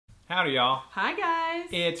Howdy, y'all. Hi, guys.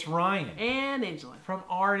 It's Ryan. And Angela. From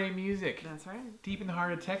RNA Music. That's right. Deep in the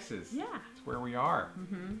heart of Texas. Yeah. That's where we are.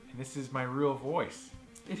 And this is my real voice.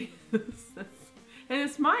 It is. And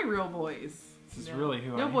it's my real voice. This is really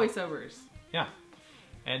who I am. No voiceovers. Yeah.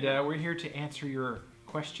 And we're here to answer your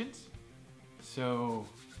questions. So,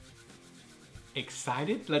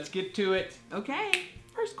 excited? Let's get to it. Okay.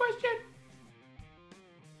 First question.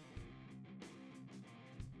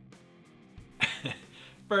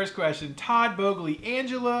 First question, Todd Bogley.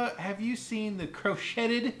 Angela, have you seen the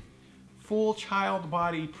crocheted full child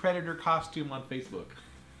body predator costume on Facebook?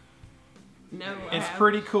 No, It's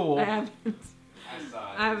pretty cool. I haven't. I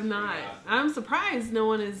saw it. I have not. I'm surprised no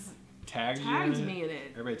one has tagged me in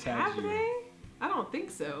it. Everybody tags have you. they? I don't think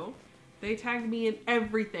so. They tagged me in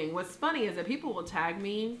everything. What's funny is that people will tag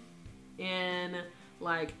me in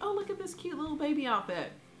like, oh, look at this cute little baby outfit.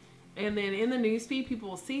 And then in the newsfeed, people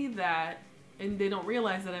will see that and they don't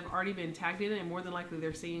realize that I've already been tagged in it, and more than likely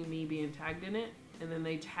they're seeing me being tagged in it, and then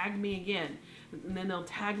they tag me again, and then they'll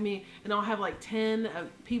tag me, and I'll have like 10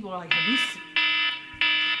 people are like, have you seen?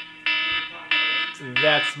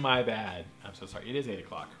 That's my bad. I'm so sorry. It is 8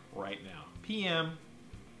 o'clock right now. PM,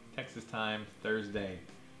 Texas time, Thursday.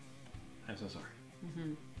 I'm so sorry. You're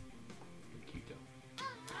cute though.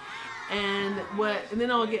 And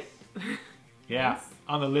then I'll get... Yeah,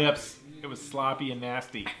 on the lips. It was sloppy and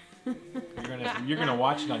nasty. You're gonna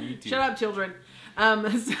watch it on YouTube. Shut up, children. So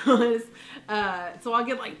I'll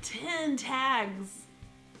get like 10 tags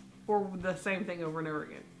for the same thing over and over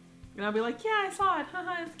again, and I'll be like, yeah, I saw it.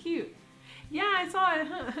 Haha, it's cute. Yeah, I saw it.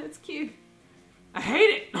 It's cute. I hate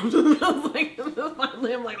it. I was like,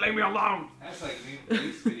 I'm like, leave me alone. That's like me with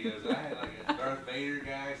these videos. I had like a Darth Vader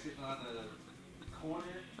guy sitting on the corner.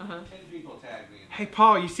 10 people tagged me. Hey,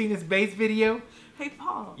 Paul, you seen this bass video? Hey,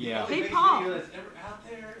 Paul. Yeah. Hey, Bass Paul. video that's ever out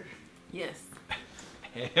there. Yes.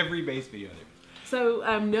 Every bass video there.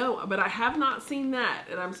 So, no, but I have not seen that,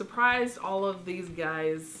 and I'm surprised all of these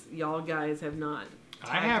guys, y'all guys, have not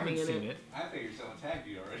tagged I haven't me in seen it. I figured someone tagged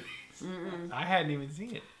you already. I hadn't even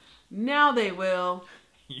seen it. Now they will.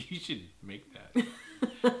 You should make that.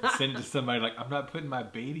 Send it to somebody like, I'm not putting my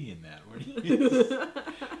baby in that. What do you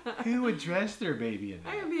Who would dress their baby in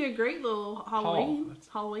that? That would be a great little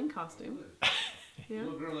Halloween costume. Yeah. The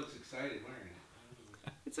little girl looks excited wearing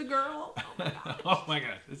it. It's a girl. Oh my gosh. Oh my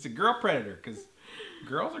gosh. It's a girl predator because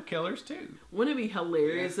girls are killers too. Wouldn't it be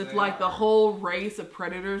hilarious Yes, if they like the are. whole race of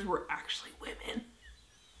predators were actually women?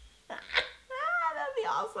 That'd be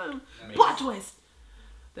awesome. Plot twist.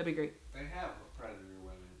 That'd be great. They have predator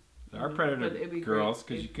women. There are But predator it'd be girls great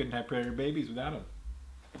because you couldn't have predator babies without them.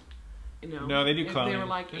 You know, No, they do if cloning. They were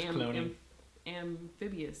like There's cloning.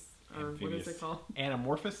 amphibious, or what is it called?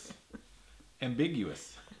 Anamorphous?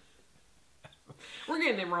 Ambiguous. We're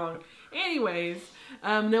getting it wrong. Anyways,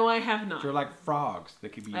 no, I have not. They're like frogs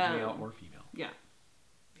that could be male or female. Yeah.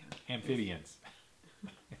 Amphibians.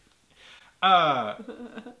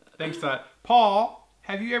 Thanks, Todd. Paul,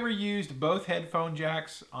 have you ever used both headphone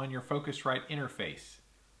jacks on your Focusrite interface?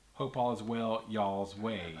 Hope all is well, y'all's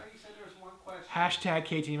way. I thought you said there was one question. Hashtag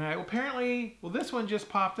KTMI. Well, apparently, this one just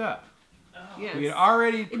popped up. Yes. We had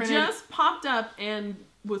already It printed. just popped up and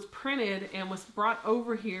was printed and was brought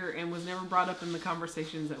over here and was never brought up in the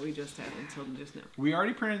conversations that we just had until just now. We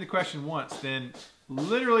already printed the question once. Then,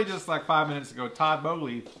 literally just like 5 minutes ago, Todd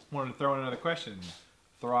Bogley wanted to throw in another question, and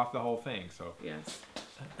throw off the whole thing. So Yes.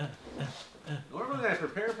 Normally I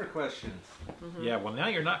prepare for questions. yeah, well now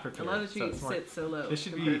you're not A prepared. lot of you it's smart. sit so low. This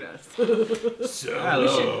should compared be- to us.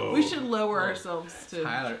 So we should lower ourselves to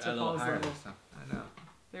Tyler, to a little Paul's higher. level. I know.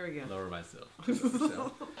 There we go. Lower myself.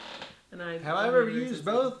 And I Have I ever used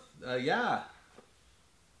both? Yeah.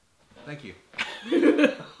 Thank you.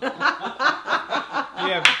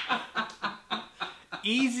 yeah.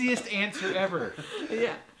 Easiest answer ever.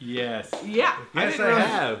 Yeah. Yes. Yeah. Yes, didn't I realize-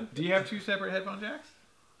 have. Do you have two separate headphone jacks?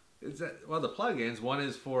 Is that well the plugins? One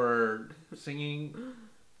is for singing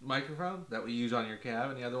microphone that we use on your cab,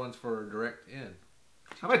 and the other one's for direct in.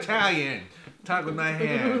 I'm Italian. Talk with my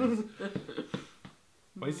hands.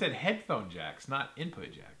 Well, he said headphone jacks, not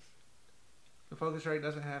input jacks. The Focusrite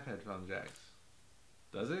doesn't have headphone jacks,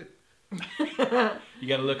 does it? You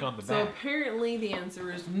got to look on the So back. apparently the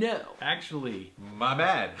answer is no. Actually, My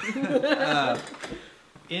bad. Did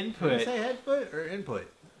input you say headfoot or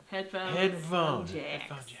input? Headphone headphone jacks.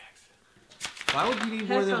 headphone jacks. Why would you need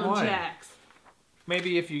more than Headphone one? jacks.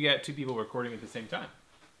 Maybe if you got two people recording at the same time.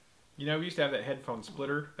 You know, we used to have that headphone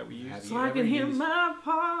splitter that we used. Have So you I ever can hear used- my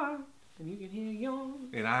part and you can hear yours.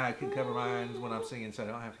 And I can cover my eyes when I'm singing, so I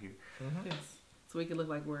don't have to hear. Yes. So we can look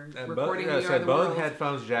like we're And both, recording yeah, We so Are the both World.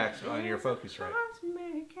 headphones jacks on your Focusrite.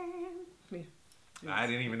 Yeah. I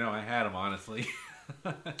didn't even know I had them, honestly.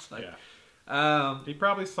 It's like, yeah. He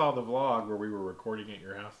probably saw the vlog where we were recording at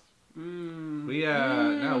your house.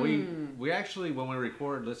 No, we actually, when we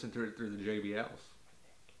record, listen to it through the JBLs.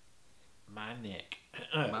 My neck.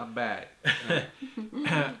 My back.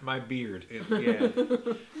 My beard. Yeah.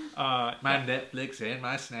 My Netflix and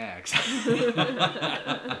my snacks.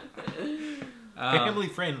 Family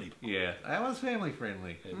friendly. Yeah, I was family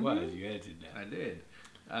friendly. It was. You edited that. I did.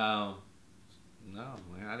 No,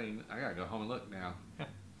 man, I didn't. I gotta go home and look now.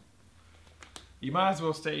 You might as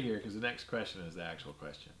well stay here because the next question is the actual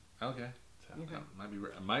question. Okay. So I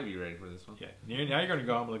might be ready for this one. Yeah. Now you're going to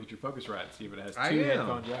go home and look at your Focusrite and see if it has 2 I am.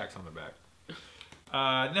 headphone jacks on the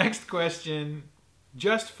back. Next question.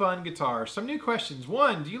 Just fun guitar. Some new questions.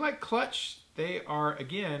 1, do you like Clutch? They are,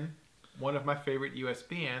 again, one of my favorite US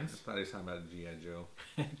bands. I thought he was talking about G.I. Joe.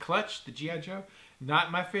 Clutch, the G.I. Joe.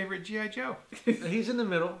 Not my favorite G.I. Joe. He's in the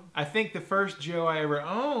middle. I think the first Joe I ever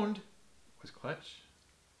owned was Clutch.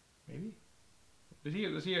 Maybe.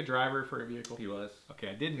 Was he a driver for a vehicle? He was. Okay,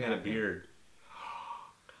 I didn't He had have a beard.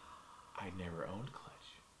 I never owned Clutch.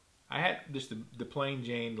 I had just the plain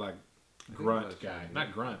Jane like grunt guy.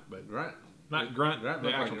 Not grunt, but Grunt. not grunt, Grunt the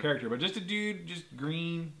looked actual like character, but just a dude, just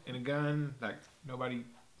green and a gun, like nobody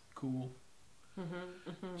cool.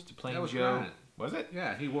 Just a plain That was Joe. Grunt. Was it?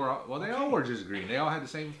 Yeah, he wore. Well, they all were just green. They all had the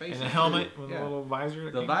same face. And a helmet with a little visor.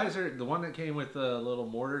 that The came visor, the one that came with the little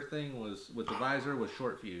mortar thing was with the visor was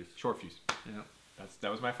short fuse. Short fuse. Yeah.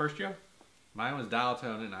 That was my first Joe. Mine was dial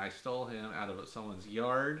tone, and I stole him out of someone's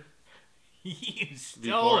yard. You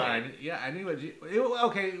stole it. I knew what.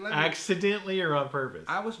 Okay, let me, Accidentally or on purpose?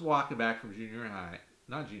 I was walking back from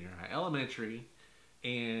elementary,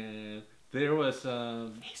 and there was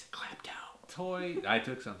some. He's a klepto. Toy. I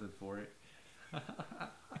took something for it.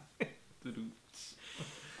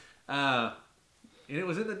 And it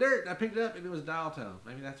was in the dirt. I picked it up, and it was dial tone.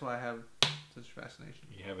 Maybe that's why I have such fascination.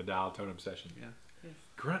 You have a dial tone obsession. Yeah. Yes.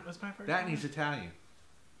 Grunt was my first. That and he's Italian.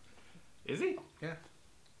 Is he? Yeah.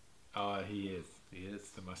 He is. He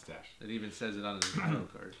is. The mustache. It even says it on his title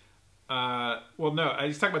card. Well, no, I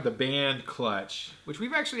was talking about the band Clutch, which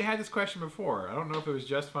we've actually had this question before. I don't know if it was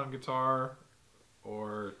Just Fun Guitar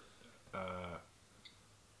or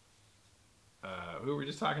who were we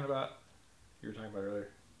just talking about? You were talking about earlier.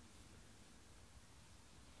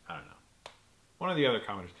 I don't know. One of the other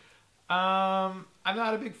commenters. I'm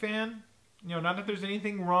not a big fan. You know, not that there's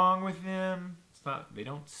anything wrong with them. It's not, they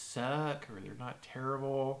don't suck or they're not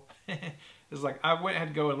terrible. It's like, I had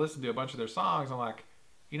to go and listen to a bunch of their songs. I'm like,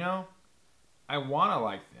 you know, I want to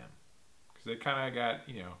like them. Because they kind of got,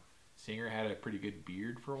 you know, singer had a pretty good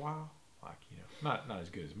beard for a while. Like, you know, not as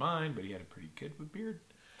good as mine, but he had a pretty good beard.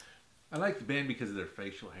 I like the band because of their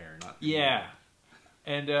facial hair, not the Yeah.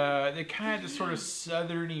 And they kind of just sort of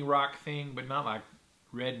southerny rock thing, but not like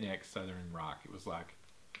redneck southern rock. It was like,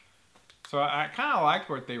 so I kind of liked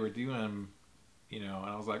what they were doing, you know, and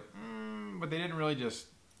I was like, but they didn't really just,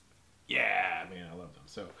 yeah, man, I love them.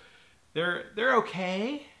 So they're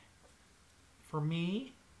okay for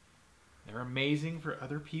me. They're amazing for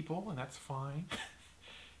other people, and that's fine.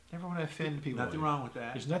 Never want to offend people. Nothing wrong with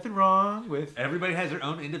that. There's nothing wrong with... Everybody has their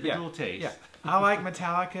own individual taste. Yeah. I like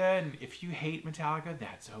Metallica, and if you hate Metallica,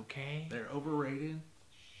 that's okay. They're overrated.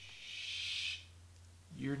 Shh.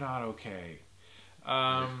 You're not okay.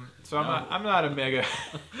 So I'm not a mega...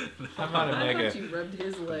 I'm not a I mega... thought you rubbed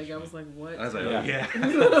his leg. I was like, what? I was like, Yeah. yeah. I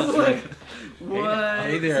was like, what?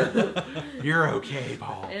 Hey there. You're okay,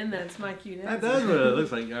 Paul. And that's my cute That answer. does what it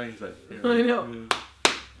looks like. I mean, he's like, yeah. I know.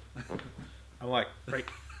 I'm like, right.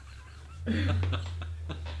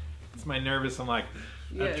 It's my nervous. I'm like,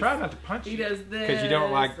 Yes. I'm trying not to punch He you. does this. Because you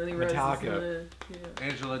don't like and he rubs his Metallica. lip. Yeah.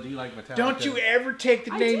 Angela, do you like Metallica? Don't you ever take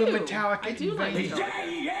the I name do. of Metallica I do in like vain.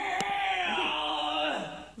 Metallica.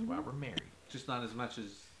 That's why we're married. Just not as much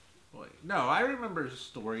as... Wait, no, I remember a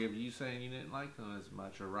story of you saying you didn't like them as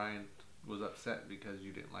much, or Ryan was upset because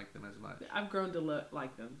you didn't like them as much. I've grown to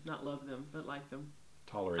like them. Not love them, but like them.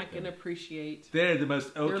 Tolerate I can them. appreciate... They're the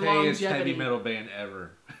most okayest longevity. heavy metal band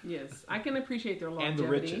ever. Yes. I can appreciate their And longevity.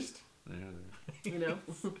 the richest. You know?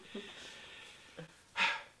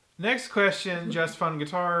 Next question, Just Fun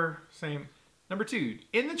Guitar, same. Number 2,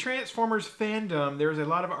 in the Transformers fandom, there's a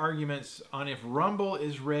lot of arguments on if Rumble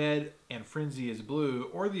is red and Frenzy is blue,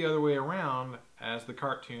 or the other way around, as the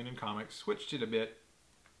cartoon and comics switched it a bit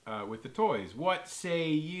with the toys. What say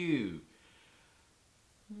you?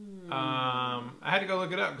 I had to go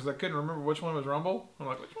look it up because I couldn't remember which one was Rumble. I'm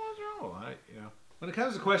like, which one was Rumble? When it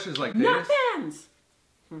comes to questions like Not this... fans!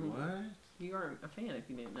 What? You aren't a fan if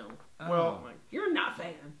you didn't know. Well, I'm like, you're not a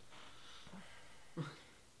fan.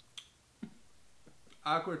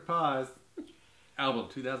 Awkward pause. Album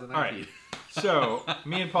 2019. All right. So,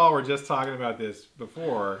 me and Paul were just talking about this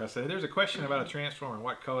before. I said, there's a question about a Transformer and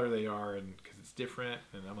what color they are, and because it's different.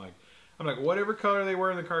 And I'm like, whatever color they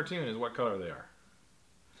were in the cartoon is what color they are.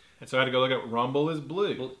 And so I had to go look at Rumble is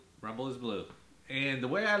blue. Rumble is blue. And the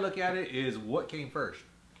way I look at it is what came first?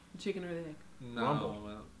 The chicken or the egg? No, Rumble.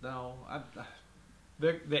 No.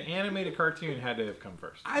 The animated cartoon had to have come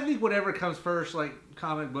first. I think whatever comes first, like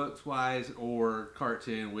comic books wise or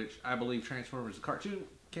cartoon, which I believe Transformers the cartoon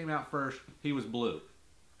came out first, he was blue.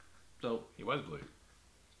 So He was blue.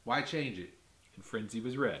 why change it? And Frenzy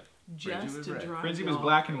was red. Just was to red. drive Frenzy was y'all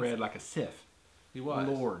black and crazy. red like a Sith. He was.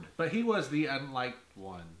 Lord. But he was the unliked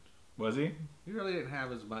one. Was he? He really didn't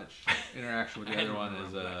have as much interaction with the other one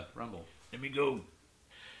as Rumble. Let me go.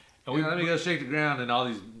 And Let me go shake the ground, and all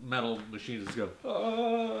these metal machines just go.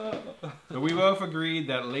 But we both agreed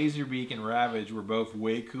that Laserbeak and Ravage were both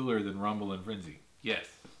way cooler than Rumble and Frenzy. Yes.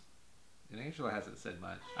 And Angela hasn't said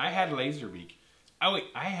much. I had Laserbeak. Oh wait,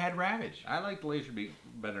 I had Ravage. I like Laserbeak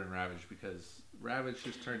better than Ravage because Ravage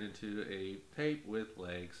just turned into a tape with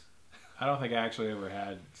legs. I don't think I actually ever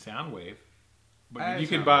had Soundwave. I But had you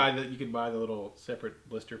could buy the little separate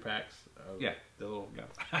blister packs. Of Yeah. The little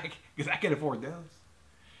because I could afford those.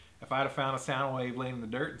 If I'd have found a Soundwave laying in the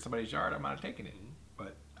dirt in somebody's yard, I might have taken it.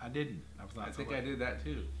 But I didn't. I was not. I think I did that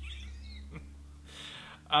too.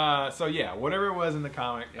 So yeah, whatever it was in the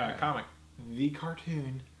comic, Yeah. the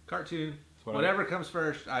cartoon. Cartoon. what Whatever comes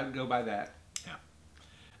first, I would go by that.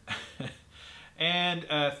 Yeah. And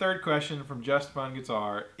third question from Just Fun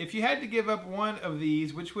Guitar: if you had to give up one of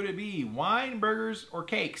these, which would it be? Wine, burgers, or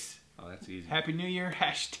cakes? Oh, that's easy. Happy New Year!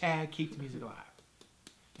 Hashtag keep the music alive.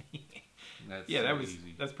 That's Yeah, so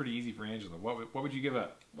easy. that's pretty easy for Angela. What would you give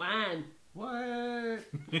up? Wine. What?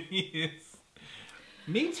 Yes.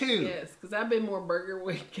 Me too. Yes, because I've been more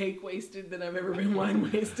cake wasted than I've ever been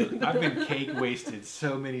wine wasted. I've been cake wasted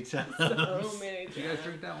so many times. so many Did you guys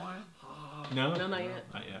drink that wine? No, No, not yet.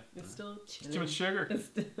 Not yet. It's still It's too much sugar.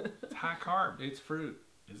 It's high carb. It's fruit.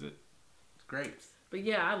 Is it? It's great. But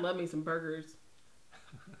yeah, I love me some burgers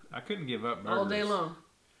I couldn't give up burgers. all day long.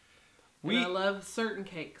 We. And I love certain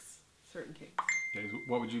cakes. Certain cakes. Guys,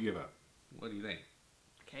 what would you give up? What do you think?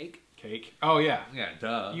 Cake. Cake. Oh yeah. Yeah,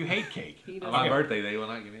 duh. You hate cake. He On doesn't. my birthday, they will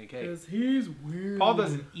not give me a cake. Because he's weird. Paul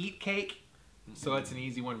doesn't eat cake, so it's an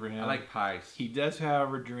easy one for him. I like pies. He does,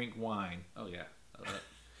 however, drink wine. Oh yeah.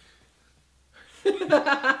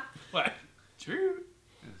 What? True.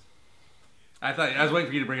 I was waiting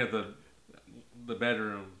for you to bring up the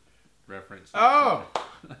bedroom reference. Oh.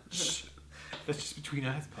 Shh. That's just between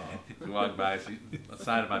us, Paul. You walk by, see the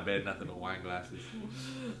side of my bed, nothing but wine glasses.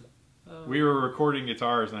 We were recording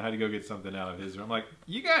guitars, and I had to go get something out of his room. I'm like,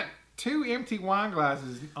 you got 2 empty wine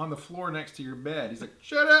glasses on the floor next to your bed. He's like,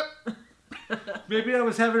 shut up. Maybe I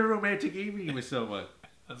was having a romantic evening with someone.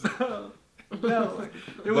 I was like, No,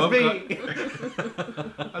 it was me.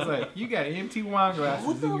 I was like, you got empty wine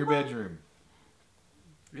glasses in your bedroom.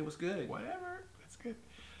 It was good. Whatever. That's good.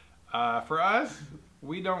 For us,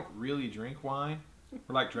 we don't really drink wine.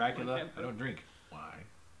 We're like Dracula. I don't drink wine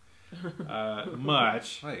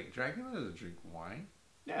much. Wait, Dracula doesn't drink wine.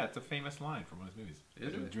 Yeah, it's a famous line from one of his movies. Is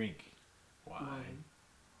I don't it? drink wine.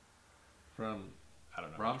 From I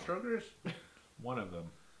don't know. Bram Stoker's? One of them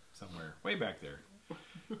somewhere. Way back there.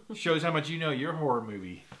 Shows how much you know your horror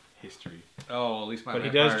movie history. Oh, at least my But he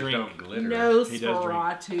does vampires drink. don't glitter.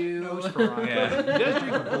 Nosferatu. Nosferatu. Yeah. He does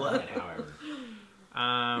drink blood,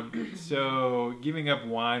 however. So giving up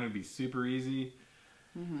wine would be super easy.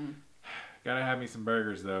 Mm-hmm. Gotta have me some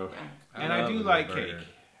burgers though. Yeah. And I love do a good like burger. cake.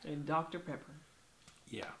 And Dr. Pepper.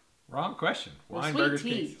 Yeah. Wrong question. Or Wine, sweet burgers, tea.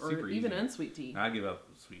 cakes, Or super even easy. unsweet tea. I give up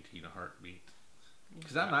sweet tea in a heartbeat.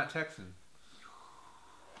 Because I'm not Texan.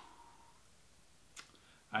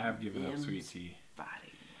 I have given up M's. sweet tea. Fighting.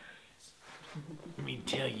 Let me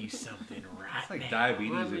tell you something right It's like now.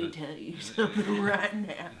 diabetes. Let in me it. tell you something right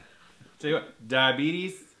now. Tell you what,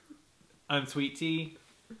 diabetes, unsweet tea.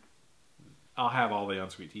 I'll have all the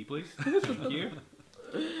unsweet tea, please. Thank you.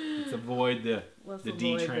 Let's avoid the Let's the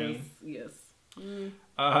D avoid train. this. Yes. Mm,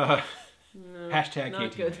 no, Hashtag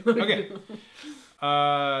not KT. good.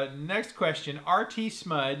 Okay. Next question. RT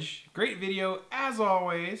Smudge. Great video as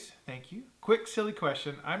always. Thank you. Quick silly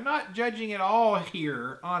question. I'm not judging at all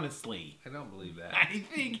here, honestly. I don't believe that. I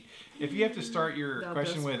think if you have to start your Thou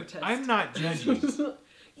question dost with, protest. I'm not judging, You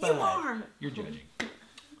but are. you're judging.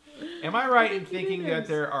 Am I right in think you thinking is. that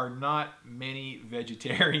there are not many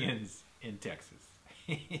vegetarians in Texas?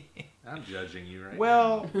 I'm judging you right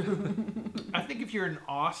Well, I think if you're in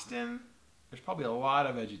Austin, there's probably a lot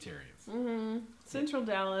of vegetarians. Mm-hmm. Central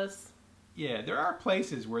Dallas. Yeah, there are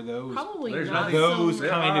places where those Probably There's not nothing- those so,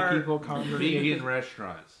 kind of There people are congregate. vegan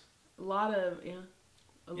restaurants. a lot of a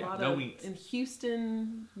Yeah, lot no of meats. in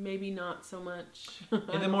Houston, maybe not so much.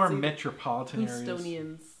 In the more metropolitan areas.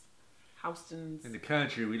 Houstonians, Houstons. In the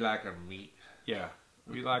country, we like our meat. Yeah,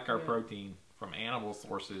 we like our Yeah. protein from animal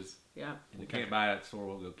sources. Yeah, In We the can't buy it at the store.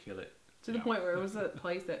 We'll go kill it. to the Yeah. point where it was that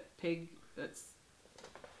place, that's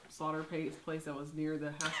slaughter place that was near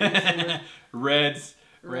the house. we used to live. Red's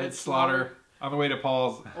Red Slaughter on the way to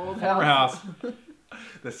Paul's Old former house.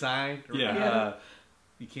 The sign. Yeah. Yeah.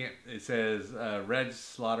 You can't. It says Red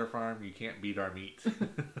Slaughter Farm. You can't beat our meat.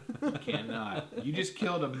 Cannot. You just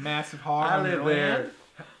killed a massive hog I on live your there. land.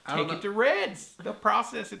 I don't Take know- it to Red's. They'll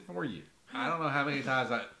process it for you. I don't know how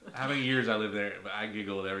many years I lived there, but I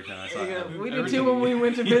giggled every time I saw Yeah, it. we did Everything. too when we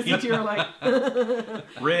went to visit. You were like, we're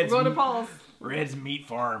Red's going to Paul's. Red's meat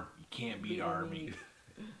farm. You can't beat Beat our our meat. meat.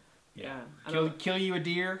 Yeah. I Kill, don't- kill you a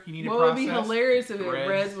deer. You need What a would process. be hilarious if Red's.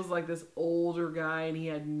 Reds was like this older guy and he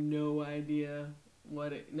had no idea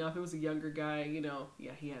what it. Now, if it was a younger guy, you know,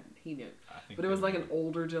 yeah, he knew. I think But it was that- like an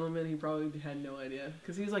older gentleman. He probably had no idea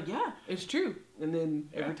because he was like, "Yeah, it's true." And then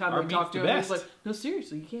every Yeah, time our we talked to meat's him, the he was best. like, "No,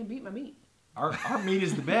 seriously, you can't beat my meat. our meat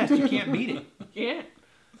is the best. You can't beat it. You can't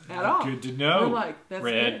at all." Good to know. We're like, "That's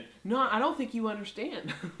Red. good." No, I don't think you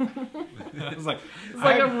understand. I was like, It's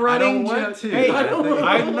like a running want joke. to. Hey, I don't want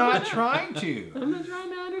I'm not trying to. I'm not trying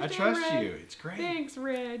to I understand. trust Red. you. It's great. Thanks,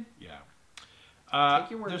 Red. Yeah.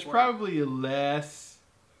 Take your word There's for it. probably less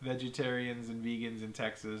vegetarians and vegans in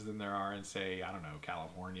Texas than there are in, say, I don't know,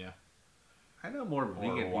 California. I know more vegan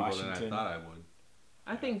people than I Washington. thought I would.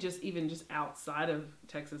 I think just outside of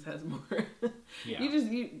Texas has more. Yeah.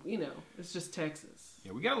 You know, it's just Texas.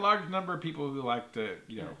 Yeah, we got a large number of people who like to,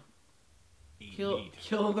 eat meat.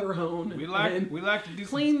 Kill their own. We and like to do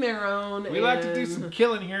clean their own. we like to do and- some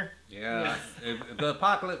killing here. Yeah. If the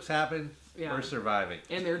apocalypse happens, Yeah. we're surviving.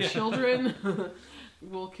 And their children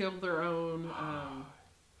will kill their own.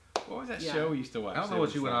 What was that Yeah. show we used to watch? I don't know It what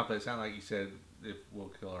was you went like- off, but it sounded like you said if we'll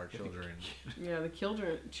kill our children. Yeah, the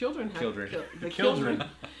children have Children. to kill the Children. children.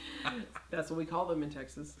 That's what we call them in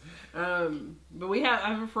Texas. But I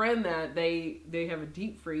have a friend that they have a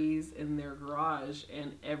deep freeze in their garage,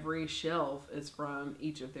 and every shelf is from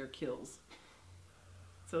each of their kills.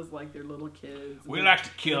 So it's like their little kids. We and like to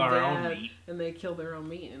kill their our own dad, meat. and they kill their own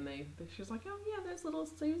meat. And she's like, "Oh yeah, that's little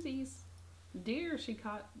Susie's deer she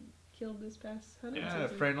killed this past hunting Yeah, a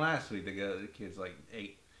season." friend last week, the kid's like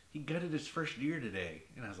 8. He gutted his first deer today.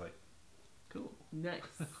 And I was like, cool. Nice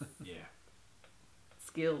Yeah.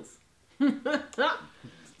 skills.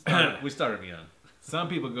 We started him young. Some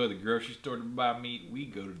people go to the grocery store to buy meat. We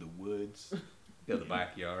go to the woods, Go to the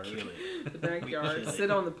backyard. kill it, The backyard, kill it.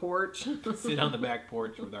 sit on the porch. sit on the back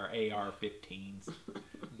porch with our AR-15s,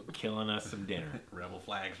 killing us some dinner. Rebel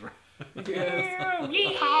flags. Yes.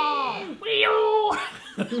 Yeehaw!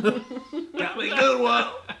 Got me a good one.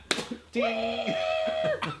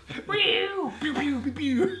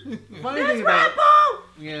 Funny thing about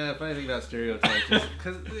funny thing about stereotypes is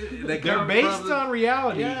because They're come based from on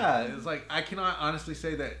reality. Yeah, it's like I cannot honestly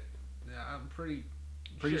say that. I'm pretty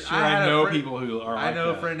Pretty sure had I a know friend- people who are I like know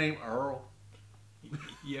a that. friend named Earl.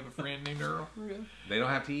 You have a friend named Earl? They don't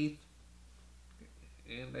have teeth,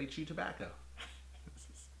 and they chew tobacco.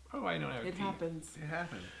 Oh, I don't have It teeth. happens It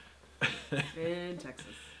happened. in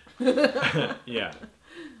Texas. Yeah.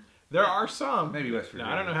 There are some. Maybe West No,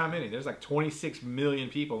 Virginia. I don't know how many. There's like 26 million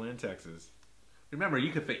people in Texas. Remember,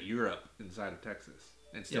 you could fit Europe inside of Texas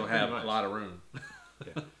and still Yeah, have pretty much. a lot of room.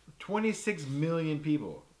 26 million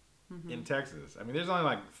people in Texas. I mean, there's only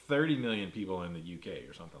like 30 million people in the UK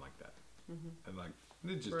or something like that. And like,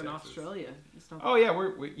 it's just We're in Texas. Australia. It's not Oh yeah,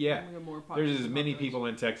 yeah. we have more There's as population. many people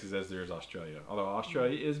in Texas as there is Australia. Although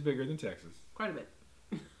Australia is bigger than Texas, Quite a bit.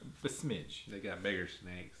 a smidge. They got bigger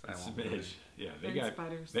snakes. A I won't believe smidge. it. Yeah, And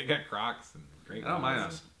spiders. they got crocs and great. I don't mind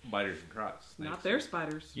ones. us spiders and crocs. Not snakes. their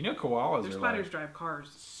spiders. You know, koalas Their are spiders like drive cars.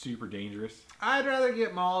 super dangerous. I'd rather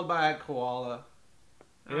get mauled by a koala.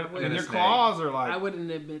 I Yep. wouldn't- And their snake. claws are I like. wouldn't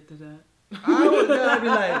admit to that. I would I'd be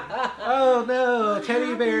like, oh no,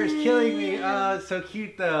 teddy bear is killing me. Oh, it's so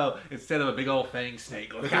cute though. Instead of a big old fang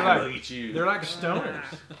snake. Look But how they're I like- eat you. They're like stoners.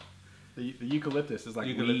 The eucalyptus is like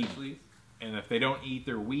Eucalyptus weed, leaf. and if they don't eat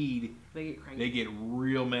their weed, They get cranky. they get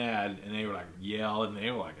real mad, and they would like yell, and they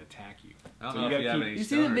will like attack you. I don't So know you if you gotta have keep- any You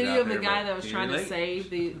see the stoners video out of the there, guy but that was can trying you to relate?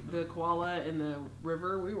 save the koala in the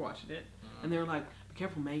river? We were watching it, and they were like, "Be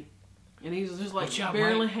careful, mate." And he's just like Watch out,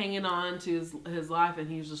 barely mate. hanging on to his life, and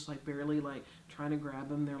he's just like barely like trying to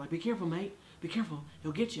grab him. They're like, "Be careful, mate. Be careful.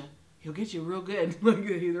 He'll get you. He'll get you real good." Like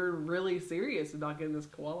they're really serious about getting this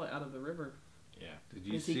koala out of the river. Yeah. Did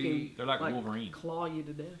you 'Cause he see? can, They're like Wolverine. claw you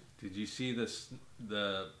to death. Did you see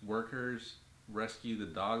the workers rescue the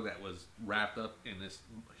dog that was wrapped up in this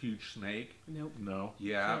huge snake? Nope. No.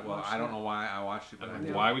 Yeah. Can't Well, watch I don't that. know why I watched it, but I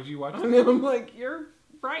did. Why would you watch I it? know, I'm like, you're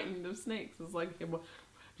frightened of snakes. It's like,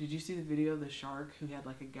 did you see the video of the shark who had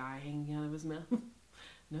like a guy hanging out of his mouth?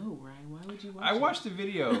 No, Ryan. Why would you watch I it? watched the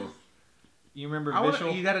video. You remember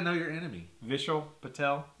Vishal? You got to know your enemy. Vishal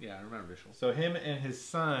Patel? Yeah, I remember Vishal. So him and his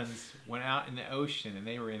sons went out in the ocean and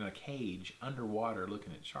they were in a cage underwater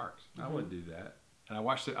looking at sharks. I would do that. And I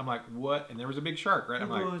watched it. I'm like, what? And there was a big shark, right? I'm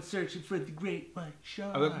like, searching for the great white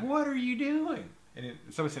shark. I was like, what are you doing? And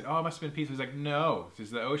somebody said, oh, it must have been peaceful. He's like, no,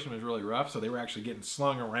 because the ocean was really rough, so they were actually getting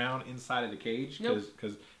slung around inside of the cage,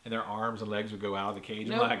 because and their arms and legs would go out of the cage.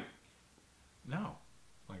 Nope. I'm like, no.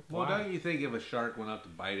 Like, Well, why? don't you think if a shark went up to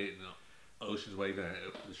bite it and the ocean's waving at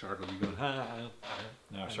it, the shark would be going, ha, ha, ha.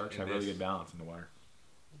 No, sharks And have really this- good balance in the water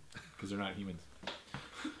because they're not humans.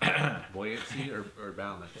 Buoyancy or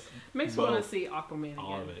balance? Makes me want Both. to see Aquaman again.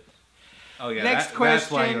 All of it. Oh, yeah. Next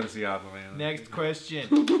That's why you question. go to see Aquaman. Next question.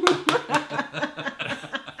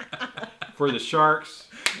 For the sharks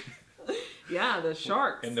Yeah, the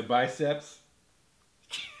sharks. and the biceps.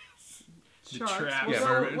 The Sharks. traps. We'll Yeah,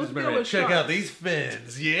 go- remember, we'll just go remember with check out sharks. these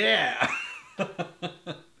fins. Yeah.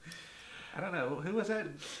 I don't know. Who was that?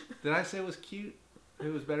 Did I say was cute?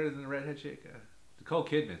 Who was better than the redhead chick? Nicole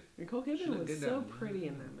Kidman. Nicole She Kidman looked was good so down. pretty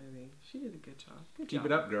in that movie. She did a good job. Good Keep job.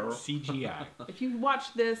 it up, girl. CGI. If you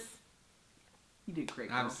watch this, you did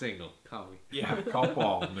great. I'm girl. single. Call me. Yeah, call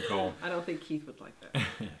Paul, Nicole. I don't think Keith would like that.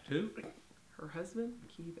 Who? Her husband,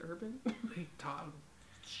 Keith Urban. Tom.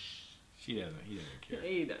 He doesn't care.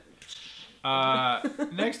 He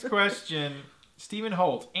doesn't. Next question. Stephen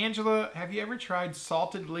Holt. Angela, have you ever tried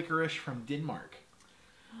salted licorice from Denmark?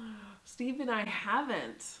 Stephen, I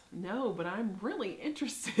haven't. No, but I'm really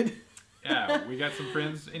interested. Yeah, we got some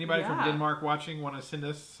friends. Anybody from Yeah. Denmark watching want to send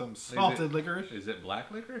us some salted licorice? Is it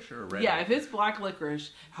black licorice or red? Yeah, if it's black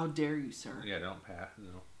licorice, how dare you, sir? Yeah, don't pass.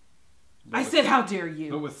 No. I said, how dare But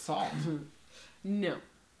you? with salt. No.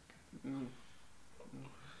 Mm.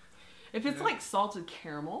 If it's like salted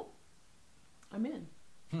caramel, I'm in.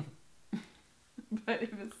 But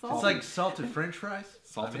if it's salted, It's like salted French fries.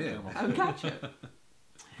 Salted I'm in. caramel. I've got you.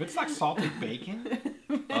 If it's like salted bacon,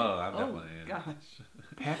 Oh, I'm Oh definitely in. gosh,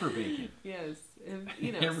 pepper bacon. yes. If,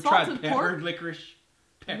 you know, Ever salted tried peppered pork. licorice?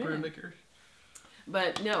 Peppered Yeah. licorice?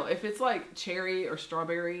 But no, if it's like cherry or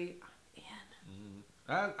strawberry,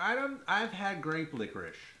 I've had grape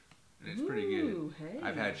licorice. And it's pretty good. Ooh, hey.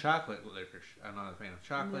 I've had chocolate licorice. I'm not a fan of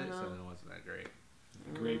chocolate, No. so it wasn't that great.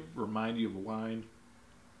 Grape remind you of wine.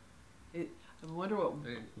 I wonder what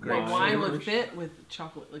Grape wine licorice. would fit with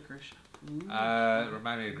chocolate licorice. Ooh. It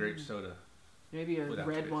reminded me of grape soda. Maybe a without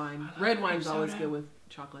red taste. wine. I love Red grape wine's always soda. good with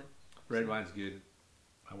chocolate. Red wine's good.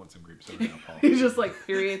 I want some grape soda now, Paul. He's just like,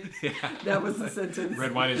 period. Yeah. That was the sentence.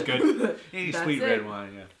 Red wine is good. Any That's sweet it. red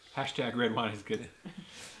wine, yeah. Hashtag red wine is good.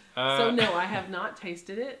 So no, I have not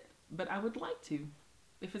tasted it, but I would like to,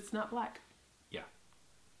 if it's not black.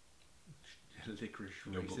 Licorice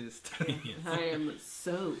No, racist. Yes. I am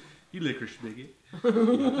so. You licorice bigot.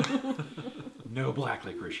 No black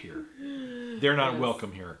licorice here. They're not Yes.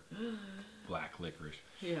 welcome here. Black licorice.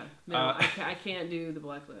 Yeah, no, I can't do the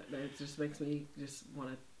black lip. It just makes me just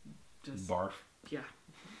want to just Barf. yeah.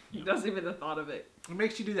 Yeah. Just even the thought of it. It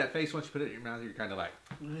makes you do that face once you put it in your mouth. You're kind of like,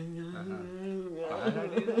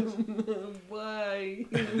 Why?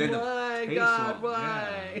 then the Why, taste God? will-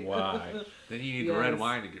 Why? Why? then you need the red Yes.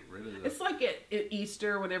 wine to get rid of the. It's like at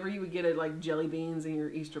Easter, whenever you would get like jelly beans in your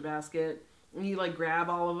Easter basket, and you like grab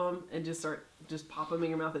all of them and just pop them in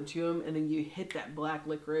your mouth and chew them, and then you hit that black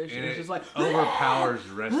licorice, and, And it's it just like overpowers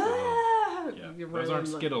the rest of them. Yeah. You Those run aren't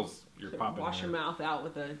and, like, Skittles you're popping Wash in your there. mouth out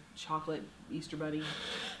with a chocolate Easter bunny.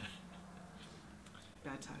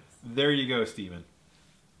 Bad times. There you go, Steven.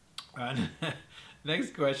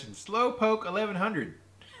 Next question. Slowpoke 1100.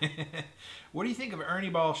 What do you think of Ernie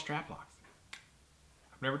Ball Straplocks?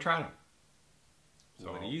 I've never tried them.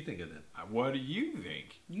 So what do you think of them? What do you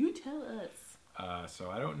think? You tell us. So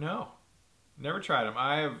I don't know. Never tried them.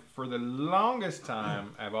 I have, for the longest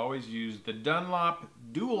time, I've always used the Dunlop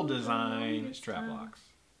dual design longest Straplocks.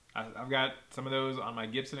 I've got some of those on my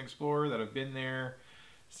Gibson Explorer that have been there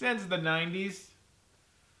since the 90s.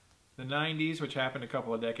 The 90s, which happened a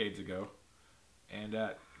couple of decades ago. And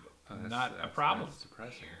not a problem. That's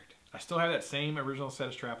depressing. I still have that same original set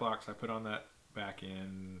of Straplocks. I put on that back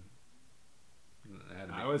in...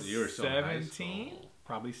 I was You were still in high 17, school.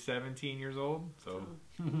 probably 17 years old. So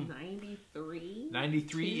 93?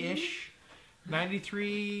 93-ish.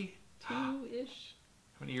 93. How 2-ish?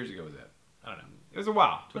 many years ago was that? I don't know. It was a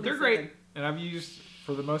while, but they're great. And I've used,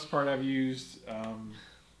 for the most part, I've used.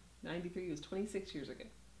 93 was 26 years ago.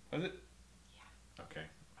 Was it? Yeah. Okay.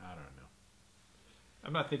 I don't know.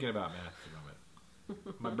 I'm not thinking about math at the moment.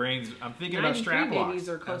 My brain's. I'm thinking about Straplocks. Babies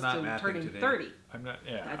are close to turning today. 30. I'm not.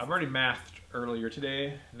 Yeah. I've already mathed earlier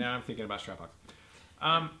today. Now I'm thinking about Straplocks.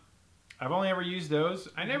 I've only ever used those.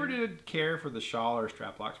 I never did care for the shawl or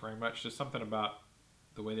Straplocks very much. Just something about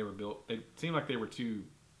the way they were built. They seemed like they were too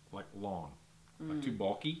long, like too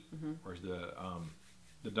bulky. Whereas the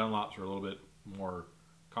Dunlops were a little bit more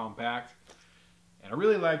compact. And I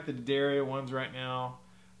really like the Daria ones right now,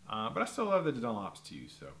 but I still love the Dunlops too.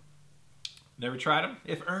 So never tried them.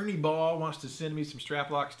 If Ernie Ball wants to send me some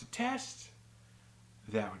Straplocks to test,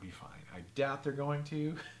 that would be fine. I doubt they're going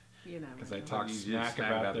to. Because I talk smack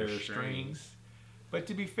about their strings. But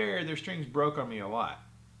to be fair, their strings broke on me a lot.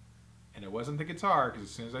 And it wasn't the guitar, because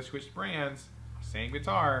as soon as I switched brands, same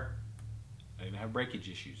guitar, I didn't have breakage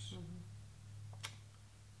issues.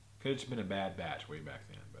 Could have just been a bad batch way back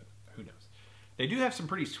then, but who knows. They do have some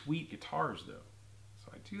pretty sweet guitars, though.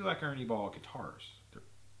 So I do like Ernie Ball guitars. They're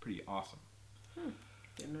pretty awesome.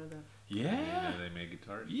 Didn't know that. Yeah. You know they made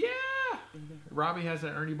guitars? Yeah. Robbie has an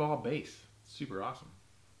Ernie Ball bass. Super awesome.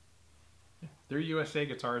 Their USA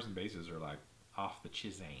guitars and basses are like off the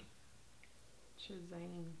Shazam.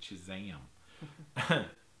 Shazam.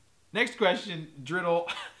 Next question, Driddle.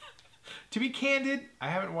 To be candid, I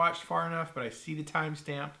haven't watched far enough, but I see the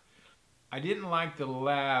timestamp. I didn't like the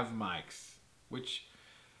lav mics, which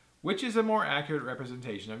is a more accurate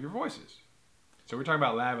representation of your voices. So we're talking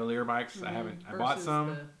about lavalier mics. I bought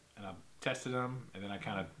some and I tested them, and then I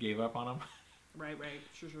kind of gave up on them. Right.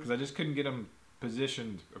 Sure. Because I just couldn't get them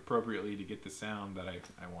positioned appropriately to get the sound that I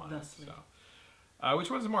wanted. So, which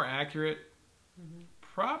one's more accurate?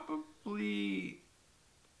 Probably,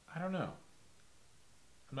 I don't know.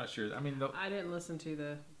 I'm not sure. I mean, I didn't listen to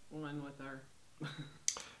the one with our.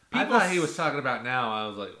 I thought he was talking about now. I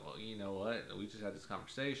was like, well, you know what? We just had this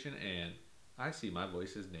conversation, and I see my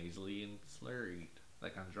voice is nasally and slurred,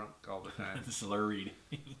 like I'm drunk all the time. Slurred.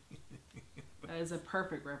 That is a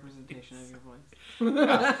perfect representation of your voice.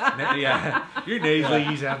 Yeah, you're nasally.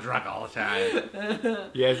 You sound drunk all the time.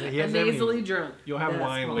 Yes, he has nasally drunk. You'll have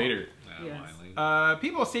wine cool. later. Yes.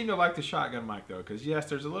 People seem to like the shotgun mic though, because yes,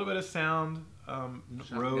 there's a little bit of sound,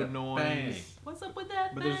 road noise. Bang. What's up with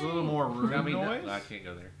that? But there's a little more room noise. No, I can't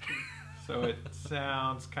go there. So it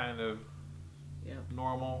sounds kind of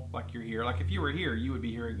normal, like you're here. Like if you were here, you would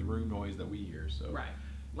be hearing the room noise that we hear. So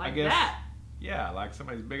like I guess, that. Yeah, like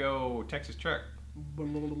somebody's big old Texas truck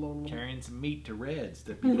carrying some meat to Reds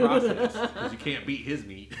to be processed. Because you can't beat his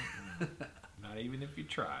meat. Not even if you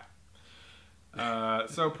try.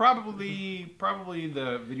 So probably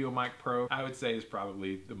the Video Mic Pro, I would say, is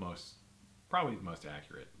probably the most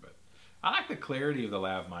accurate. But I like the clarity of the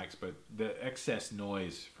lav mics, but the excess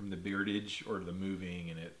noise from the beardage or the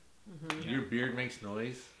moving and it. Your beard makes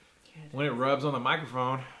noise when it rubs on the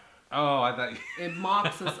microphone. Oh, I thought it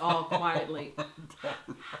mocks us all quietly.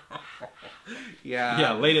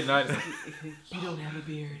 Yeah, late at night. You don't have a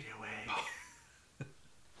beard. You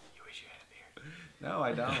wish you had a beard. No,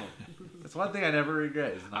 I don't. That's one thing I never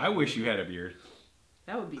regret. I wish you had a beard.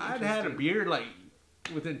 That would be I'd had a beard like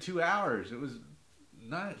within 2 hours. It was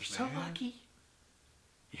nuts. You're so lucky.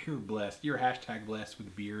 You're blessed. You're hashtag blessed with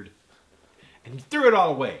a beard. And you threw it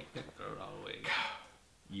all away. Throw it all away.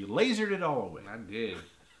 You lasered it all away. I did.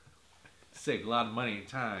 Saved a lot of money and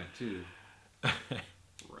time, too.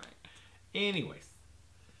 Right. Anyways.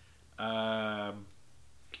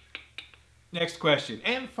 Next question.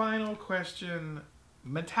 And final question.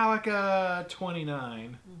 Metallica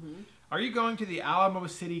 29. Are you going to the Alamo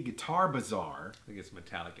City Guitar Bazaar? I think it's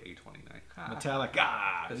Metallica A29.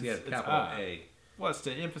 Metallica. Because he had a capital A. Well, it's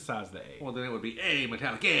to emphasize the A. Well, then it would be A,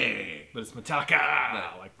 Metallica. But it's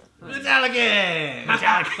Metallica. Like Metallica!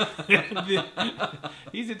 Metallica.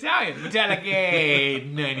 He's Italian.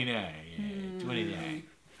 Metallica 99. 29.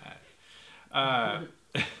 Are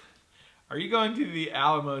you going to the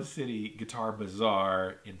Alamo City Guitar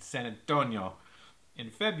Bazaar in San Antonio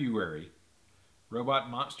in February?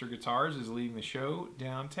 Robot Monster Guitars is leading the show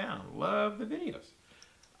downtown. Love the videos.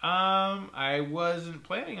 I wasn't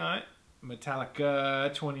planning on it.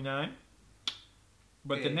 Metallica 29.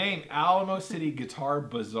 But the name Alamo City Guitar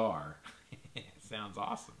Bazaar sounds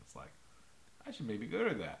awesome. It's like, I should maybe go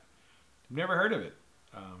to that. I've never heard of it.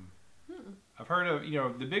 I've heard of,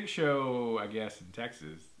 the big show, I guess, in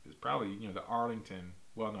Texas is probably, the Arlington,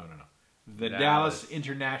 well, no. The Dallas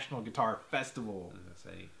International Guitar Festival.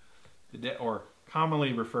 Or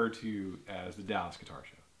commonly referred to as the Dallas Guitar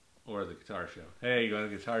Show. Or the guitar show. Hey, you going to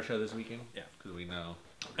the guitar show this weekend? Yeah. Because we know.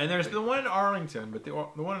 And there's the one in Arlington, but the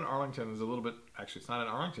one in Arlington is a little bit... Actually, it's not in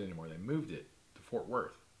Arlington anymore. They moved it to Fort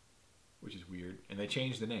Worth, which is weird. And they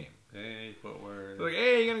changed the name. Hey, Fort Worth. They're like,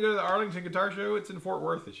 hey, you going to go to the Arlington Guitar Show? It's in Fort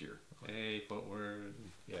Worth this year. Hey, Fort Worth.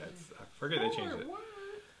 Yeah, I forget they changed it. What?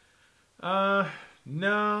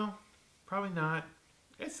 No, probably not.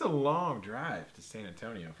 It's a long drive to San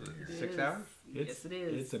Antonio from here. 6 hours? Yes, it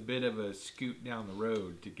is. It's a bit of a scoot down the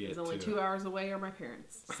road to get It's only to 2 hours away are my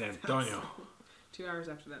parents. San Antonio. 2 hours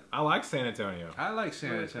after that. I like San Antonio. I like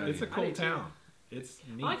San Antonio. It's a I cool do too. town. It's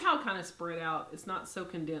neat. I like how it kind of spread out. It's not so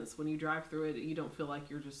condensed. When you drive through it, you don't feel like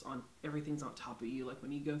you're just on, everything's on top of you. Like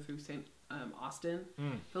when you go through Austin,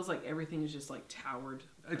 feels like everything is just like towered.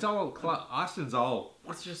 It's all, Austin's all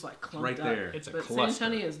It's just like clumped right up. there. It's a But cluster.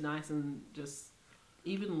 San Antonio is nice and just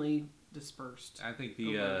evenly dispersed. I think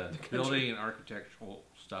Over the the country. building and architectural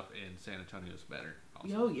stuff in San Antonio is better.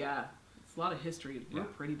 Also. Oh yeah, it's a lot of history. Real Yeah.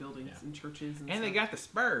 pretty buildings Yeah. and churches and And stuff. they got the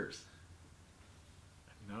Spurs.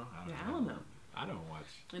 No, I the don't know. Alamo I don't watch.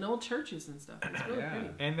 and old churches and stuff. It's really Yeah. pretty.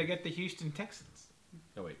 And they got the Houston Texans.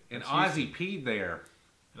 Oh wait, And that's Ozzy peed there.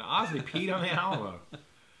 Houston. And Ozzy peed on the Alamo.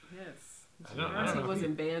 Yes. I don't Ozzy know if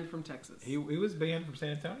wasn't banned from Texas. He was banned from San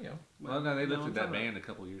Antonio. Well, no, they lifted I'm that talking ban about a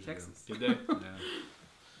couple years Texas. Did they? ago. Yeah.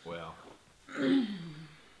 Well,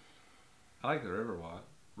 I like the Riverwalk.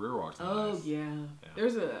 Riverwalk's Oh nice. yeah. Yeah.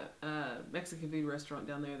 There's a Mexican food restaurant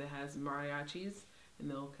down there that has mariachis, and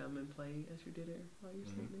they'll come and play as your dinner while you're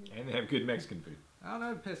sitting there. And they have good Mexican food. I don't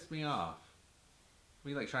know, it pissed me off.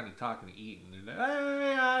 We like trying to talk and eat, and they're like,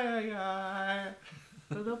 ay, ay, ay, ay.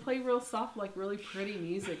 But they'll play real soft, like really pretty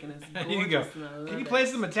music, and it's You can go, gorgeous. and I love can you it. play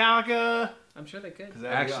some Metallica? I'm sure they could. 'Cause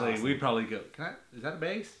that'd be Actually, awesome. we'd probably go, is that a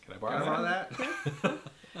bass? Can I borrow that? Can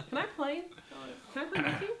I play? Can I play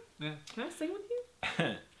with you? Yeah. Can I sing with you?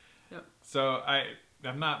 Yep. So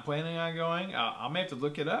I'm not planning on going. I may have to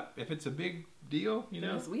look it up if it's a big deal. You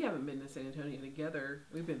know. Because we haven't been to San Antonio together.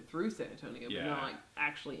 We've been through San Antonio, but Yeah. not like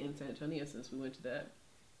actually in San Antonio since we went to that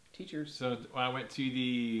teachers So when I went to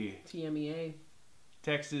the TMEA.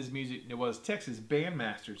 Texas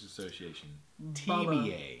Bandmasters Association, Bubba.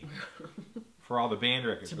 TBA, for all the band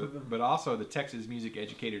records, but also the Texas Music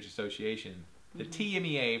Educators Association, the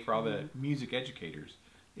TMEA for all the music educators,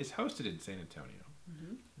 is hosted in San Antonio.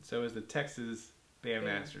 And so is the Texas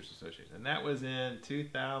Bandmasters Association, and that was in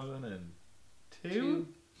 2002.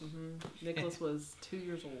 Nicholas was 2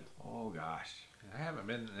 years old. Oh gosh, I haven't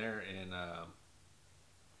been there in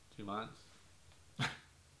 2 months.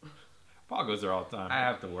 Paul goes there all the time. I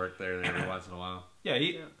have to work there every once in a while. Yeah,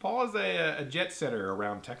 Yeah. Paul is a jet setter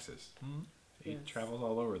around Texas. He Yes. travels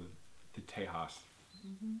all over the Tejas.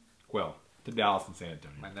 Well, to Dallas and San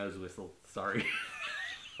Antonio. My nose whistled. Sorry.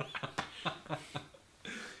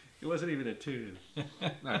 It wasn't even a tune. No,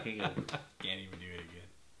 I can't get it. Can't even do it again.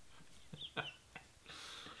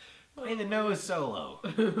 Play the nose solo.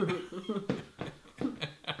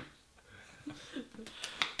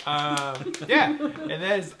 Yeah, and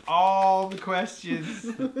that is all the questions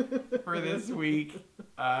for this week.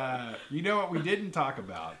 You know what we didn't talk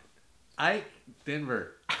about? Ike,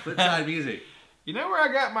 Denver. Flipside music. You know where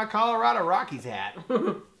I got my Colorado Rockies hat?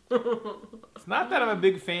 It's not that I'm a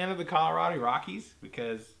big fan of the Colorado Rockies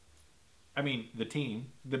because, I mean, the team.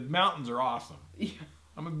 The mountains are awesome. Yeah.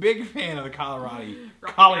 I'm a big fan of the Colorado.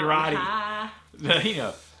 High. You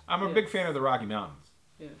know, I'm a big fan of the Rocky Mountains.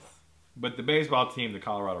 Yes. But the baseball team, the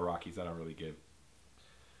Colorado Rockies, I don't really give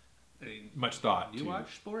much thought You to.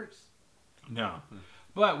 watch sports? No.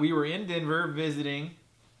 But we were in Denver visiting,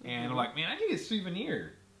 and I'm like, man, I need a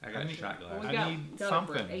souvenir. I got a need- shot glass. Well, we I got, need got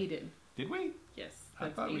something. it for Aiden. Did we? Yes. I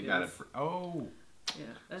That's thought we Aiden's. got it for. Oh. Yeah.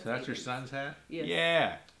 That's So that's your Aiden's. son's hat? Yes.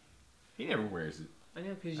 Yeah. He never wears it. I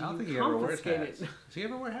know because I don't you think he ever wears confiscated hats. it. Does he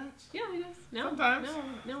ever wear hats? Yeah, he does. No, Sometimes.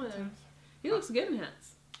 No, he looks good in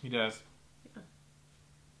hats. He does. Yeah.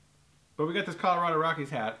 But we got this Colorado Rockies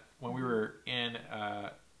hat when we were in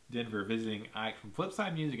Denver visiting Ike from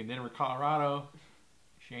Flipside Music in Denver, Colorado.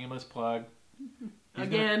 Shameless plug.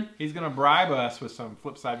 Again. He's gonna bribe us with some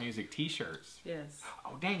Flipside Music T-shirts. Yes.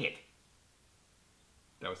 Oh dang it!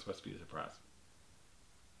 That was supposed to be a surprise.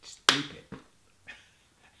 Stupid.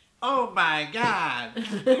 Oh my God!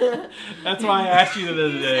 That's why I asked you the other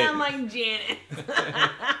You day. sound like Janet.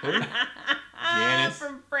 Janice?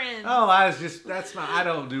 From Friends. Oh, I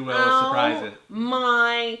don't do well with surprising. Oh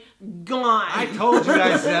my God. I told you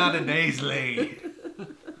I sounded nasally.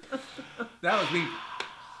 That was me.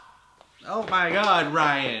 Oh my God,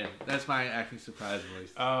 Ryan. That's my acting surprise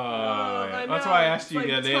voice. Oh, I that's know. why I asked It's you like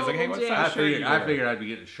the other day. I was like, hey, what total size I shirt you figured I wear? figured I'd be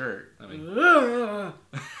getting a shirt. I mean,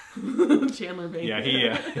 Chandler Bing. Yeah,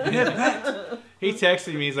 he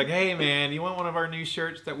texted me. He's like, "Hey man, you want one of our new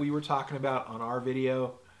shirts that we were talking about on our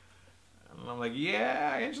video?" And I'm like,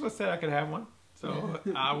 "Yeah, Angela said I could have one, so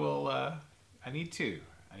I will. I need two.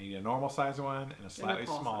 I need a normal size one and a slightly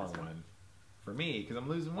smaller one for me because I'm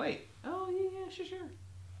losing weight." Oh yeah, sure.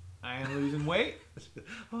 I am losing weight.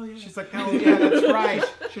 Oh yeah. She's like, "Oh yeah, that's right.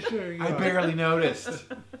 Sure. I barely noticed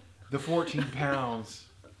the 14 pounds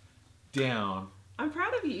down." I'm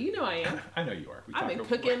proud of you. You know I am. I know you are. I've been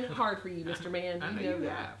cooking hard for you, Mr. Man. I know you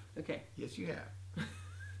that. have. Okay. Yes, you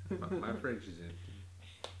have. My fridge is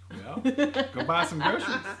empty. Well, go buy some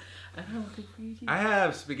groceries. I'm looking for you too. I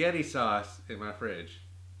have spaghetti sauce in my fridge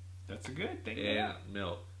That's a good thing. and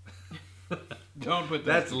milk. Don't put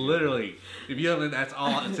That's literally, if you haven't, that's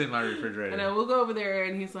all that's in my refrigerator. And I will go over there,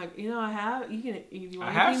 and he's like, I have. You can. If you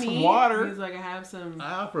want I have anything to some eat? water. He's like, I have some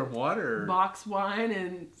I offer him water. box wine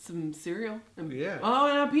and some cereal. And, Yeah. Oh,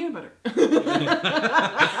 and I have peanut butter.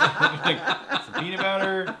 some peanut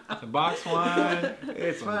butter, some box wine.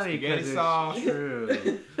 It's some funny spaghetti because sauce. it's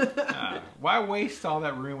true. Why waste all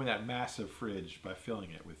that room in that massive fridge by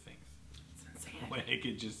filling it with things It's insane. when it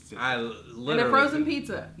could just sit? I And literally a frozen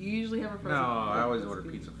pizza. You usually have a frozen. No, pizza. I always order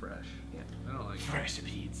pizza fresh. Yeah. I don't like Fresh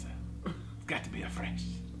pizza. It's got to be a fresh.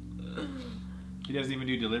 He doesn't even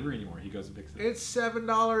do delivery anymore. He goes and picks it. It's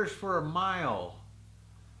 $7 for a mile.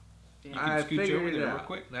 You can I scooch figured over it there out. real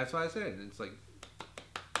quick. That's why I said it's like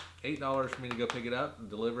 $8 for me to go pick it up.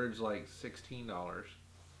 Delivered's like $16.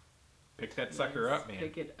 Pick that sucker up, man.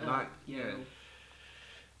 Pick it up. Not yo. yet.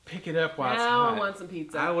 Pick it up while it's Now I hot. want some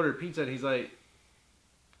pizza. I ordered pizza and he's like,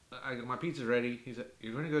 my pizza's ready. He's like,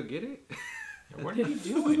 you're going to go get it? What are you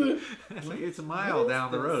doing? It's like, it's a mile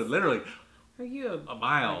down the road. Literally, Are you a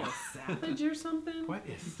mile. like a savage or something? What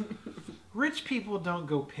is? Rich people don't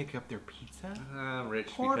go pick up their pizza. I'm rich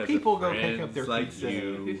Poor because people of go pick up friends their like pizza.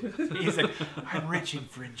 you. He's like, I'm rich in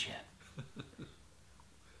friendship.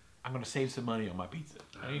 I'm gonna save some money on my pizza.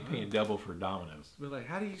 I ain't paying double for Domino's. We're like,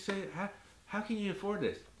 how do you say? How can you afford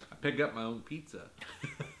this? I pick up my own pizza.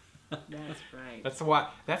 That's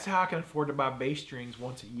right. That's how I can afford to buy bass strings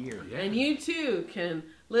once a year. Yeah. And you too can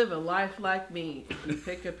live a life like me. You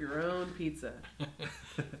pick up your own pizza.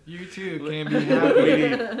 You too can be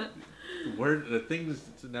happy. The things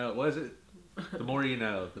to know. What is it? The more you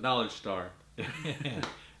know. The knowledge star.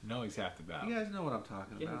 No, he's half the battle. You guys know what I'm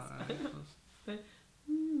talking Yes. about.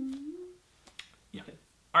 Yeah.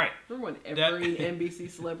 All right. Remember when every NBC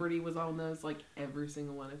celebrity was on those? Like every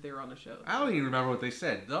single one if they were on the show. I don't even remember what they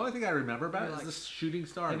said. The only thing I remember about You're it like, is the shooting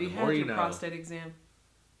star. Have The you more had you your know. prostate exam?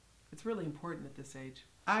 It's really important at this age.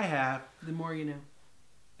 I have. The more you know.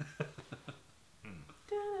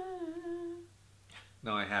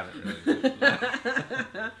 No, I haven't really.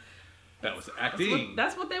 That was acting.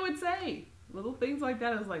 That's what they would say. Little things like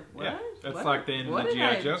that. I was like, what? Yeah, that's What? like in What the did G.I.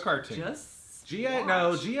 I Joe cartoon. Just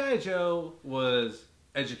G.I. Joe was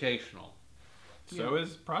educational. So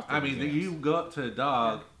is prostate. I mean, exams. you go up to a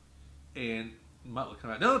dog and Mutt would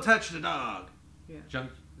come out. Don't touch the dog. Yeah.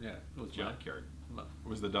 It was Junkyard Mutt.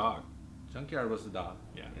 was the dog. Junkyard was the dog.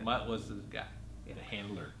 Yeah. Mutt was the guy. The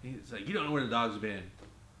handler. He's like, you don't know where the dog's been.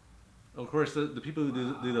 Of course, the people who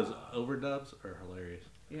do those overdubs are hilarious.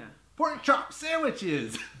 Yeah. Pork chop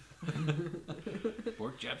sandwiches.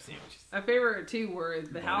 Pork chop sandwiches. My favorite too were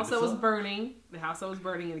the house that was Melissa? burning. The house that was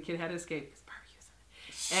burning, and the kid had to escape because barbecue's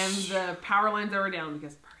in it. And the power lines that were down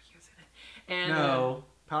because barbecue's in it. And No,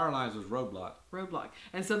 Power Lines was Roadblock. roadblock.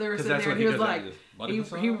 And so they were 'Cause sitting that's there, what and he he was does like, after this. Body he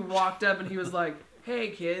massage? walked up and he was like, "Hey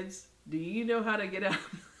kids, do you know how to get out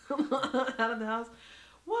out of the house?"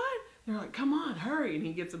 What? They're like, "Come on, hurry!" And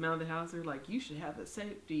he gets them out of the house. They're like, "You should have a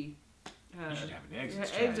safety." You should have an exit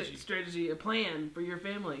exit strategy. strategy, a plan for your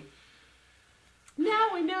family. Now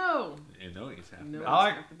we know. And no, he's half No.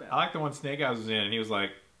 bad. I like the one Snake Eyes was in, and he was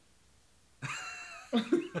like,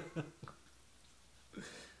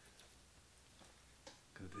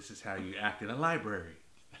 This is how you act in a library.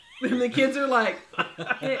 And the kids are like,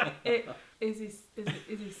 is he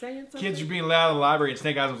saying something? kids are being loud in the library, and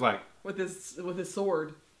Snake Eyes was like, with his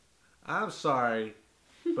sword. I'm sorry,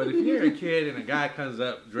 but if you're a kid and a guy comes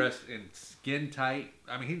up dressed in skin tight,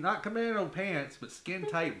 I mean, he's not commando pants, but skin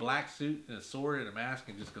tight black suit and a sword and a mask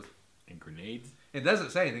and just goes, and grenades. it doesn't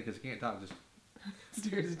say anything because he can't talk. Just,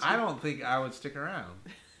 Stares at you. I don't think I would stick around.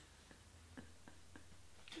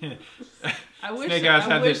 I wish Snake Eyes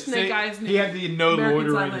had this. Snake Eyes knew He had the no American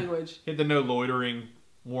Sign loitering. language. He had the no loitering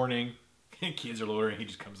warning. Kids are loitering. He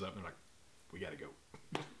just comes up and like, we gotta go.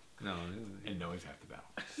 No. And no, he's half the battle.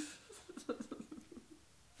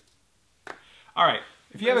 All right.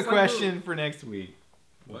 If you have a It's like question for next week,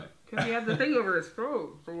 what? Because he had the thing over his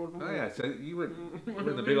throat. Oh yeah, so you would with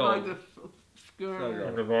the Big big old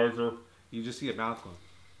like the visor. You just see a mouth one.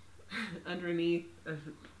 underneath.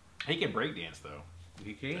 He can break dance though.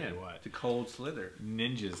 He can. Tell you what. It's a cold slither.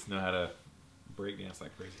 Ninjas know how to break dance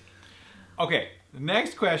like crazy. Okay, the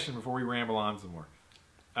next question before we ramble on some more.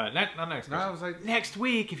 Not next question. No, I was like, Next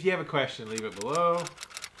week, if you have a question, leave it below.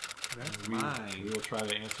 that's We mine. will try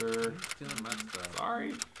to answer. Stealing my stuff.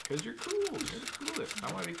 Sorry, because you're cool. You're the coolest.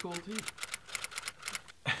 I want to be cool too.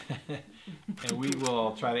 And we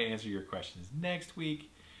will try to answer your questions next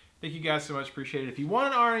week. Thank you guys so much. Appreciate it. If you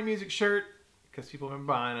want an Arnie Music shirt, because people have been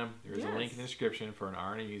buying them, there's a link in the description for an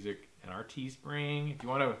Arnie Music and our Teespring. If you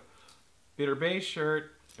want a Bitter Bass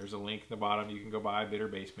shirt, there's a link in the bottom. You can go buy a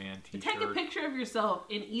BitterBassMan t-shirt. Take a picture of yourself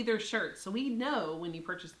in either shirt so we know when you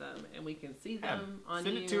purchase them and we can see them on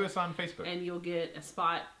you. Send it to us on Facebook. And you'll get a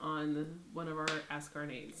spot on one of our Ask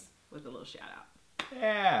Arnades with a little shout out.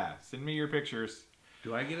 Yeah, send me your pictures.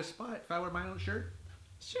 Do I get a spot if I wear my own shirt?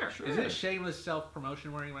 Sure. Is it shameless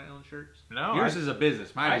self-promotion wearing my own shirts? No. Yours is a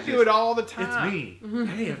business. Mine I is do just, it all the time. It's me.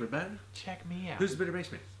 Hey, everybody. Check me out. Who's the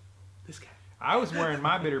BitterBassMan? This guy. I was wearing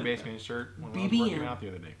my BitterBassMan shirt when I was BBM. working out the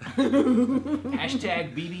other day.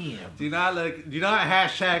 Hashtag BBM. Do not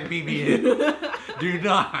hashtag me in. Do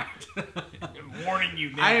not. I'm warning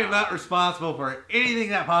you now. I am not responsible for anything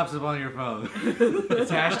that pops up on your phone.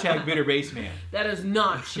 It's hashtag BitterBassMan. That is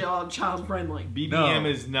not child friendly. BBM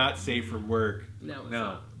is not safe for work. No, it's No.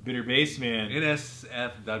 not. BitterBassMan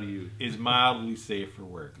NSFW. is mildly safe for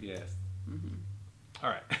work. Yes.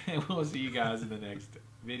 All right. And we'll see you guys in the next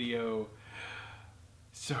video.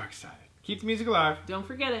 So excited. Keep the music alive. Don't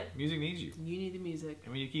forget it. Music needs you. You need the music.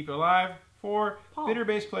 And we need to keep it alive for Paul. bitter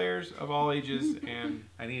bass players of all ages and,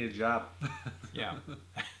 I need a job. yeah,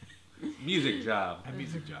 Music job. a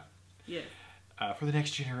music job. Yes. For the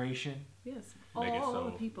next generation, Yes. Make it All so.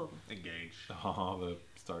 the people. Engaged. all the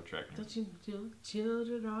Star Trek. Don't you know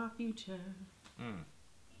children are our future?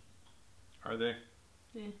 Are they?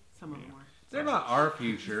 Some of them are. They're not our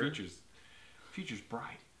future. Future's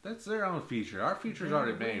bright. That's their own future. Our future's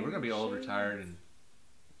already made. We're gonna be old, retired, and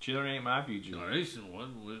Children ain't my future.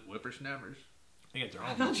 one with whippersnappers. They get their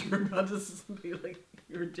I own. thought you were about to be like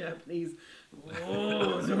you're Japanese.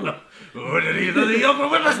 Oh, I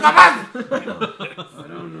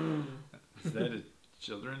don't know. Is that a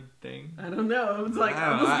children thing? I don't know. I was like,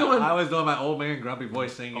 I, I was going. I was doing my old man grumpy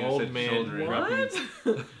voice singing. and Old said man children. grumpy.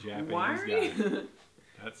 What? Japanese Why are guy. you?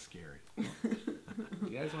 That's scary. You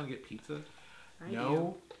guys want to get pizza? I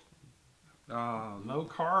No, Oh, low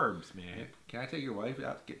carbs, man. Can I take your wife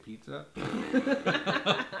out to get pizza?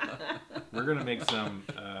 We're gonna make some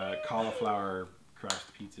cauliflower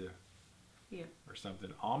crust pizza. Yeah. Or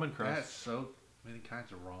something. Almond crust. That's so many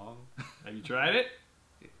kinds of wrong. Have you tried it?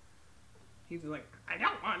 He's like, I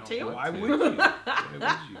don't want to. Why would you? Why would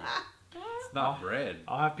you? It's not bread.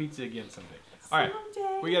 I'll have pizza again someday. All right,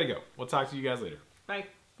 Someday. we gotta go. We'll talk to you guys later. Bye.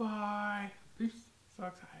 Bye. Peace. So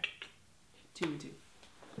excited. 2 and 2.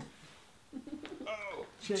 Oh,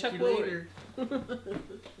 Check later. So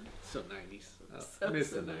 90s. So I miss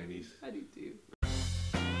the nice. 90s. I do too.